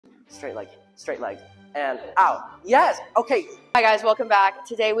straight leg, and out. Yes, okay. Hi guys, welcome back.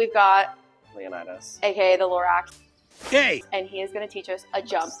 Today we've got Leonidas, aka the Lorax. Hey! And he is going to teach us a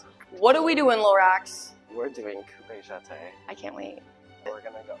jump. What are we doing, Lorax? We're doing Coupe jete. I can't wait. We're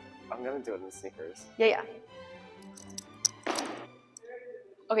gonna go. I'm gonna do it in sneakers. Yeah.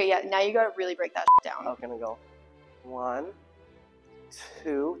 Okay, yeah, now you gotta really break that down. I'm gonna go 1,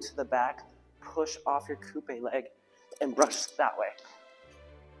 2 to the back, push off your coupe leg, and brush that way.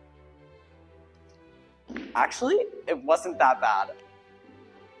 Actually, it wasn't that bad.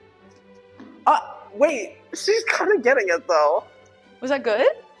 Wait, she's kind of getting it though. Was that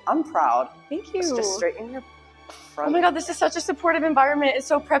good? I'm proud. Thank you. Just straighten your front. Oh my god, this is such a supportive environment. It's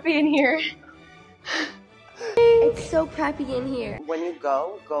so preppy in here. It's so preppy in here. When you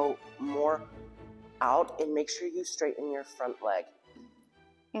go more out and make sure you straighten your front leg.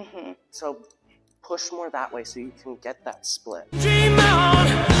 Mm-hmm. So push more that way so you can get that split. Dream on,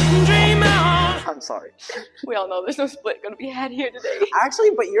 dream on. I'm sorry. We all know there's no split gonna be had here today.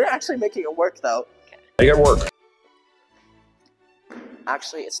 Actually, but you're actually making it work though. I got work.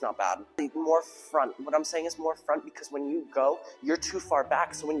 Actually, it's not bad. More front. What I'm saying is more front because when you go, you're too far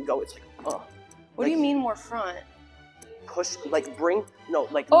back. So when you go, it's like, ugh. What do you mean more front? Push, like bring, no,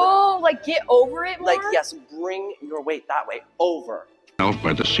 like. Oh, like get over it more? Like, yes, bring your weight that way, over. Out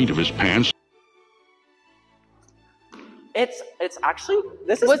by the seat of his pants. It's actually,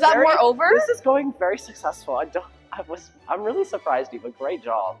 this is Was that more over? This is going very successful. I'm really surprised, Eva. Great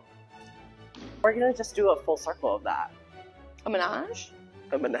job. We're gonna just do a full circle of that. A menage?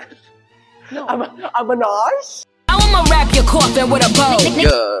 A menage. No. A menage? I'ma wrap your coffin with a bow.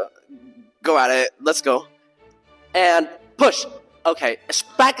 Go at it. Let's go. And push. Okay.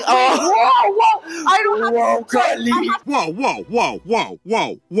 Back. Whoa, whoa! I don't have Whoa, to. I have to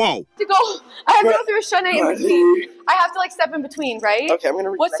go. I have to go through a shunade in between. I have to like step in between, right? Okay, I'm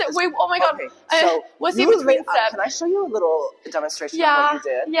gonna. What's it? Wait! Oh my god! Okay, so what's the between step? Can I show you a little demonstration Yeah. of what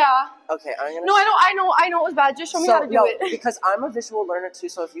you did? Yeah. Okay, I'm gonna. No, I know it was bad. Just show me how to do it. Because I'm a visual learner too,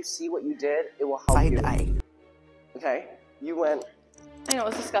 so if you see what you did, it will help you. Okay, you went. I know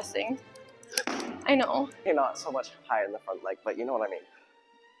it's disgusting. I know. You're not so much high in the front leg, but you know what I mean.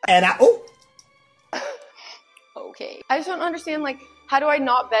 And Okay. I just don't understand, like, how do I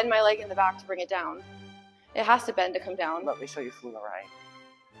not bend my leg in the back to bring it down? It has to bend to come down. Let me show you from the right.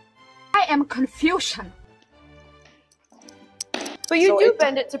 I am confusion. But you do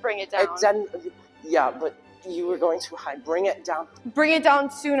bend it to bring it down. Yeah, but you were going too high. Bring it down. Bring it down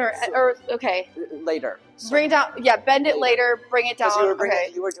sooner, or, okay. Later. So Bring it down, yeah, bend it later, bring it down,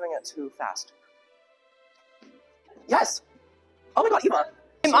 because you were doing it too fast. Yes! Oh my god, Eva!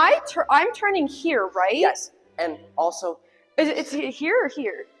 I'm turning here, right? Yes, and also... It's here or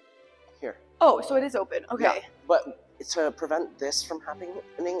here? Here. Oh, so it is open, okay. Yeah, but to prevent this from happening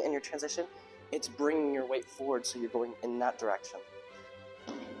in your transition, it's bringing your weight forward so you're going in that direction.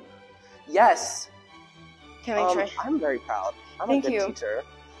 Yes! Can I try? I'm very proud. I'm Thank a good you. teacher.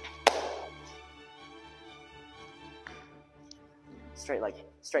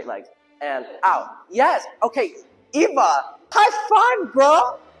 Straight leg, and out. Yes! Okay, Eva! High five,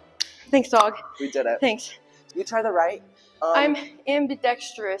 bro! Thanks, dog. We did it. Thanks. You try the right. I'm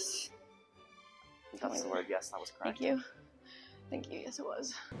ambidextrous. That's the word, yes, that was correct. Thank you. Thank you, yes it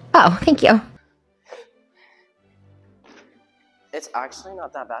was. Oh, thank you. It's actually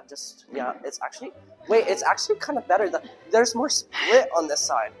not that bad, it's actually kind of better. There's more split on this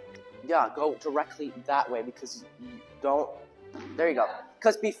side. Yeah, go directly that way because you don't, there you go.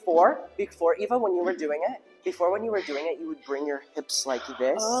 Because before, Eva, when you were doing it, you would bring your hips like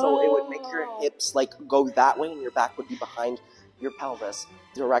this, so it would make your hips like go that way and your back would be behind your pelvis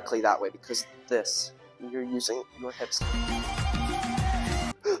directly that way because you're using your hips.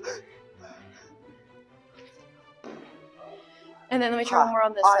 And then let me try one more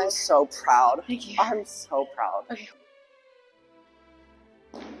on this side. I'm so proud. Thank you. I'm so proud. Okay.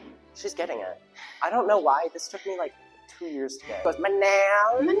 She's getting it. I don't know why. This took me like 2 years to get. It was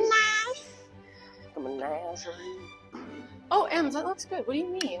menage. A menagerie. Oh, Ems, that looks good. What do you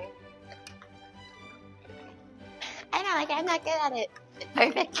mean? I know, like I'm not good at it.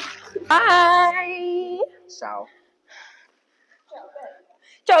 Perfect. Bye. Ciao.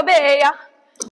 Ciao, Bea.